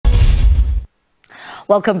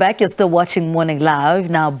Welcome back. You're still watching Morning Live.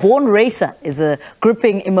 Now, Born Racer is a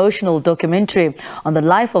gripping emotional documentary on the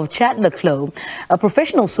life of Chad le Clos, a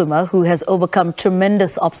professional swimmer who has overcome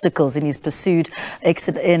tremendous obstacles in his pursuit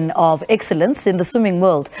of excellence in the swimming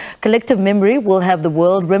world. Collective memory will have the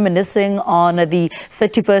world reminiscing on the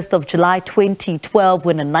 31st of July 2012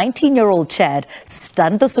 when a 19-year-old Chad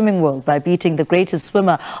stunned the swimming world by beating the greatest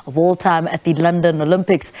swimmer of all time at the London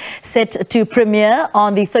Olympics. Set to premiere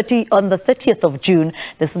on the 30th of June.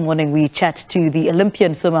 This morning we chat to the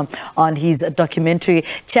Olympian swimmer on his documentary.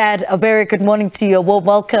 Chad, a very good morning to you. Well,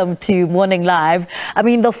 welcome to Morning Live. I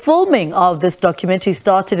mean, the filming of this documentary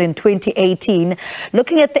started in 2018.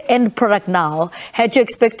 Looking at the end product now, had you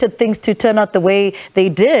expected things to turn out the way they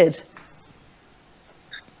did?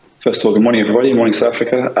 First of all, good morning, everybody. Good morning, South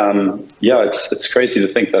Africa. Yeah, it's crazy to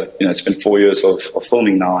think that, it's been 4 years of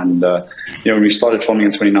filming now. And, when we started filming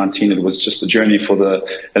in 2019, it was just a journey for the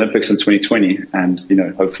Olympics in 2020 and,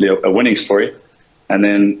 hopefully a winning story. And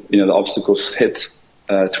then, the obstacles hit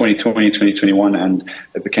 2020, 2021, and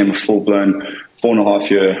it became a full-blown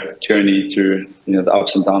 4.5-year journey through, the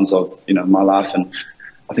ups and downs of, my life. And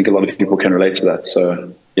I think a lot of people can relate to that.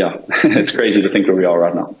 So, yeah, it's crazy to think where we are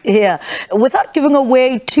right now. Yeah. Without giving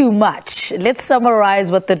away too much, let's summarize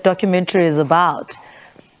what the documentary is about.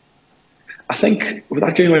 I think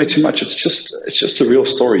without giving away too much, it's just a real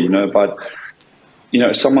story, about,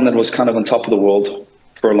 someone that was kind of on top of the world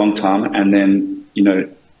for a long time and then,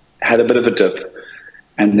 had a bit of a dip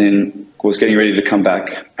and then was getting ready to come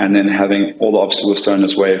back and then having all the obstacles thrown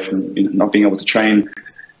his way from not being able to train,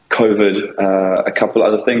 COVID, a couple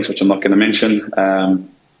other things, which I'm not going to mention,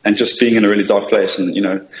 and just being in a really dark place and,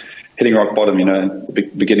 hitting rock bottom, the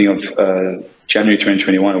beginning of January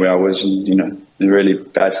 2021, where I was, in a really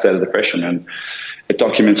bad state of depression. And it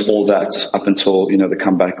documents all that up until, the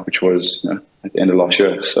comeback, which was at the end of last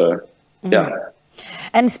year. So, yeah.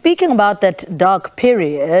 And speaking about that dark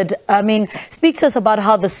period, I mean, speak to us about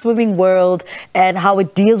how the swimming world and how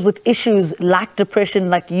it deals with issues like depression,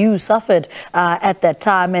 like you suffered at that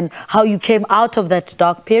time, and how you came out of that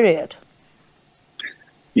dark period.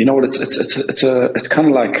 You know what? It's kind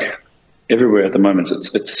of like everywhere at the moment.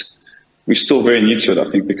 We're still very new to it, I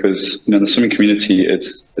think, because the swimming community,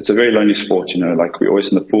 it's a very lonely sport. Like we're always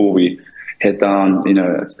in the pool, we head down.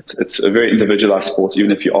 It's a very individualized sport,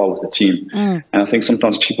 even if you are with a team. And I think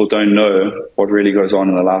sometimes people don't know what really goes on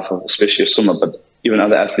in the life of, especially a swimmer, but even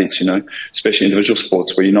other athletes. Especially individual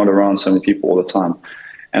sports where you're not around so many people all the time.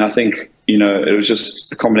 And I think it was just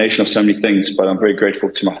a combination of so many things. But I'm very grateful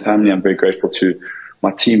to my family. I'm very grateful to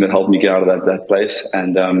my team that helped me get out of that place.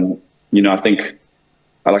 And, I think,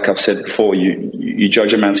 like I've said before, you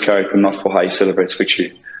judge a man's character not for how he celebrates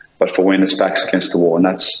victory, but for when his back's against the wall. And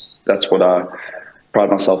that's what I pride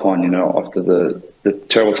myself on, after the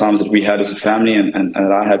terrible times that we had as a family and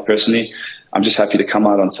that I had personally. I'm just happy to come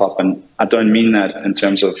out on top. And I don't mean that in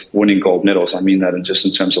terms of winning gold medals. I mean that just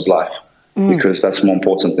in terms of life, because that's more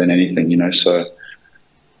important than anything, So,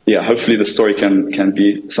 yeah, hopefully the story can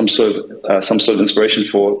be some sort of inspiration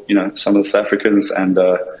for some of the South Africans, and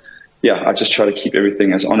yeah, I just try to keep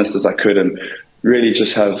everything as honest as I could, and really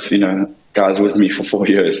just have guys with me for 4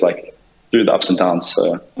 years, like through the ups and downs.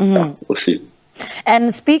 So yeah, we'll see.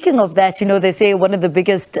 And speaking of that, they say one of the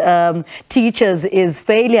biggest teachers is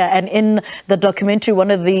failure. And in the documentary, one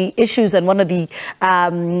of the issues and one of the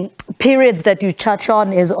periods that you touch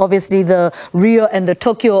on is obviously the Rio and the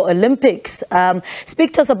Tokyo Olympics.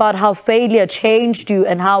 Speak to us about how failure changed you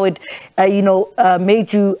and how it,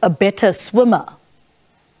 made you a better swimmer.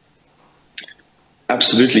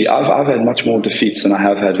 Absolutely. I've had much more defeats than I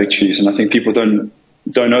have had victories. And I think people don't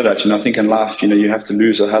know that. I think in life, you have to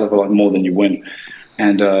lose a hell of a lot more than you win.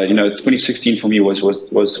 And 2016 for me was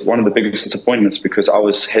one of the biggest disappointments, because I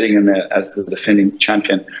was heading in there as the defending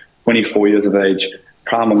champion, 24 years of age,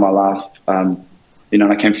 prime of my life. And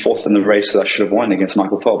I came fourth in the race that I should have won against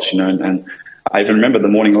Michael Phelps. And I even remember the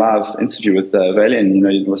Morning Live interview with Olympian.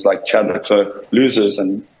 It was like Chad le Clos loses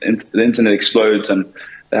and the internet explodes, and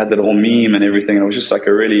they had that whole meme and everything. And it was just like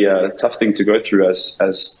a really tough thing to go through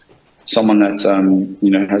as someone that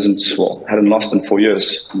hadn't lost in 4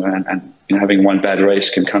 years, and having one bad race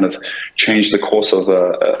can kind of change the course of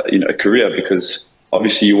a career, because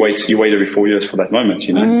obviously you wait every 4 years for that moment,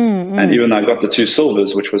 And even though I got the 2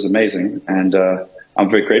 silvers, which was amazing, and I'm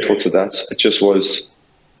very grateful to that, it just was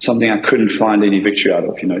something I couldn't find any victory out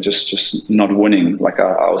of, just not winning like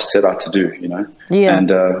I was set out to do, Yeah.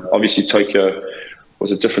 And obviously Tokyo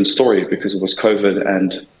was a different story because it was COVID,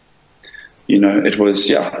 and it was,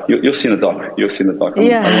 yeah, you'll see in the doc. You'll see in the doc. I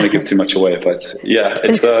don't want to give too much away, but yeah,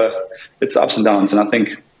 it's ups and downs. And I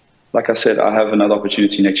think, like I said, I have another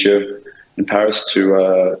opportunity next year in Paris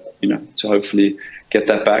to to hopefully get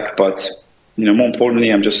that back. But more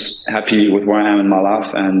importantly, I'm just happy with where I am in my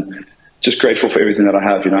life and just grateful for everything that I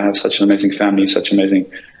have. I have such an amazing family, such amazing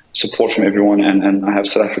support from everyone, and I have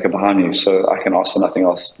South Africa behind me, so I can ask for nothing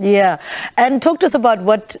else. Yeah, and talk to us about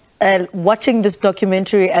what watching this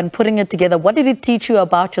documentary and putting it together, what did it teach you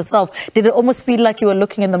about yourself? Did it almost feel like you were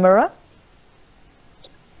looking in the mirror?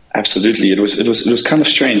 Absolutely. It was kind of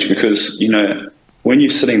strange because, when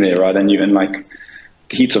you're sitting there, right, and you're in like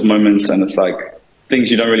the heat of moments, and it's like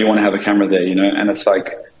things you don't really want to have a camera there, and it's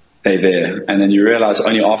like they're there, and then you realize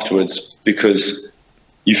only afterwards, because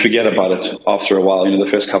you forget about it after a while. The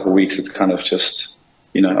first couple of weeks, it's kind of just,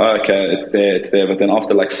 oh, okay, it's there. But then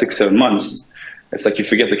after like 6-7 months, it's like you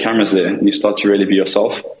forget the camera's there and you start to really be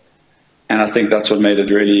yourself. And I think that's what made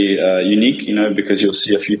it really unique, because you'll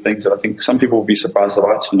see a few things that I think some people will be surprised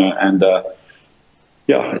about, and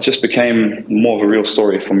yeah, it just became more of a real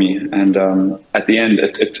story for me. And at the end,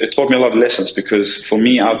 it taught me a lot of lessons, because for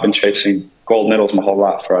me, I've been chasing gold medals my whole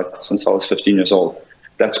life, right? Since I was 15 years old.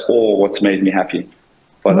 That's all what's made me happy.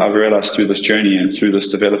 But I've realized through this journey and through this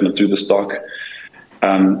development, through this doc,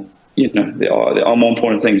 there are more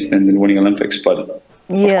important things than winning Olympics. But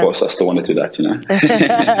yeah, of course, I still want to do that,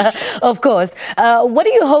 Of course. What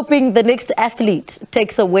are you hoping the next athlete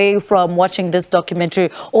takes away from watching this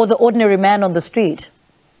documentary, or the ordinary man on the street?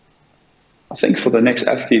 I think for the next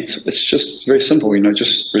athlete, it's just very simple,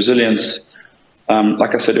 just resilience.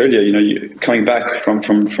 Like I said earlier, coming back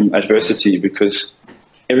from adversity, because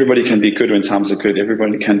everybody can be good when times are good.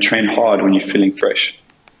 Everybody can train hard when you're feeling fresh.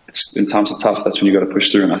 It's in times are tough, that's when you got to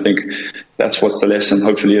push through. And I think that's what the lesson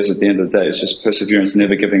hopefully is at the end of the day. It's just perseverance,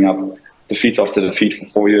 never giving up, defeat after defeat for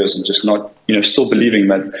 4 years, and just not, still believing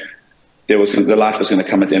that the light was going to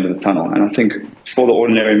come at the end of the tunnel. And I think for the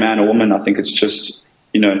ordinary man or woman, I think it's just,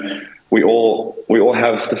 we all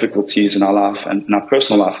have difficulties in our life and in our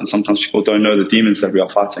personal life, and sometimes people don't know the demons that we are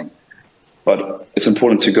fighting. But it's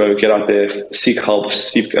important to go get out there, seek help,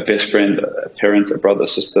 seek a best friend, a parent, a brother,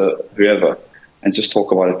 sister, whoever, and just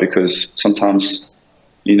talk about it, because sometimes,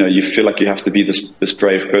 you feel like you have to be this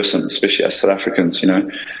brave person, especially as South Africans,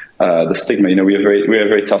 the stigma, we're a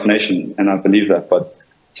very tough nation, and I believe that, but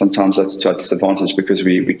sometimes that's to our disadvantage, because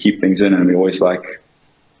we keep things in, and we always like,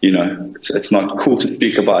 it's not cool to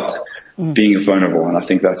speak about being vulnerable. And I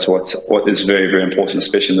think that's what is very, very important,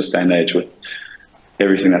 especially in this day and age with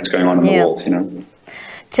everything that's going on in the world,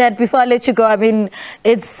 Chad, before I let you go, I mean,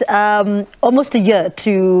 it's almost a year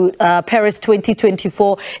to Paris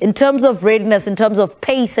 2024. In terms of readiness, in terms of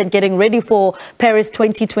pace and getting ready for Paris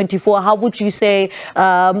 2024, how would you say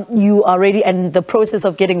you are ready, and the process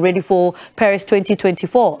of getting ready for Paris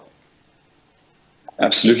 2024?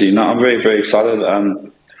 Absolutely. No, I'm very, very excited.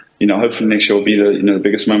 Hopefully next year will be the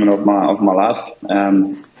biggest moment of my life.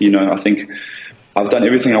 I think I've done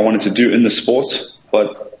everything I wanted to do in the sport,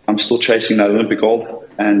 but I'm still chasing that Olympic gold.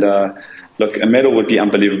 And look, a medal would be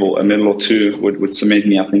unbelievable. A medal or two would cement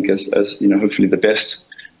me, I think, as hopefully the best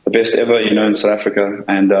ever, in South Africa.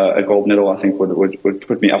 And a gold medal, I think, would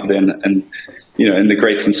put me up there, and in the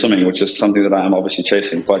greats in swimming, which is something that I am obviously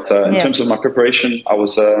chasing. But in terms of my preparation,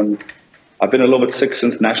 I've been a little bit sick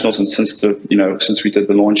since nationals, and since we did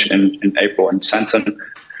the launch in April in Santon.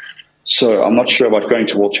 So I'm not sure about going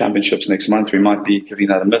to World Championships next month. We might be giving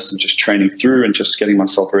that a miss and just training through and just getting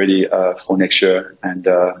myself ready for next year. And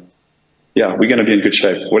yeah, we're going to be in good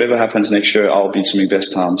shape. Whatever happens next year, I'll be swimming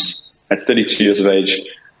best times. At 32 years of age,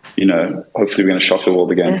 hopefully we're going to shock the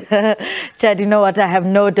world again. Chad, you know what? I have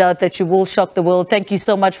no doubt that you will shock the world. Thank you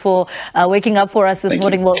so much for waking up for us this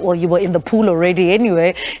morning. Well, you were in the pool already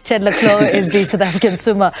anyway. Chad le Clos is the South African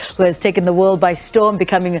swimmer who has taken the world by storm,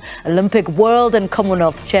 becoming Olympic, world and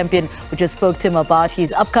Commonwealth champion. We just spoke to him about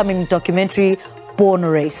his upcoming documentary, Born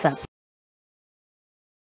Racer.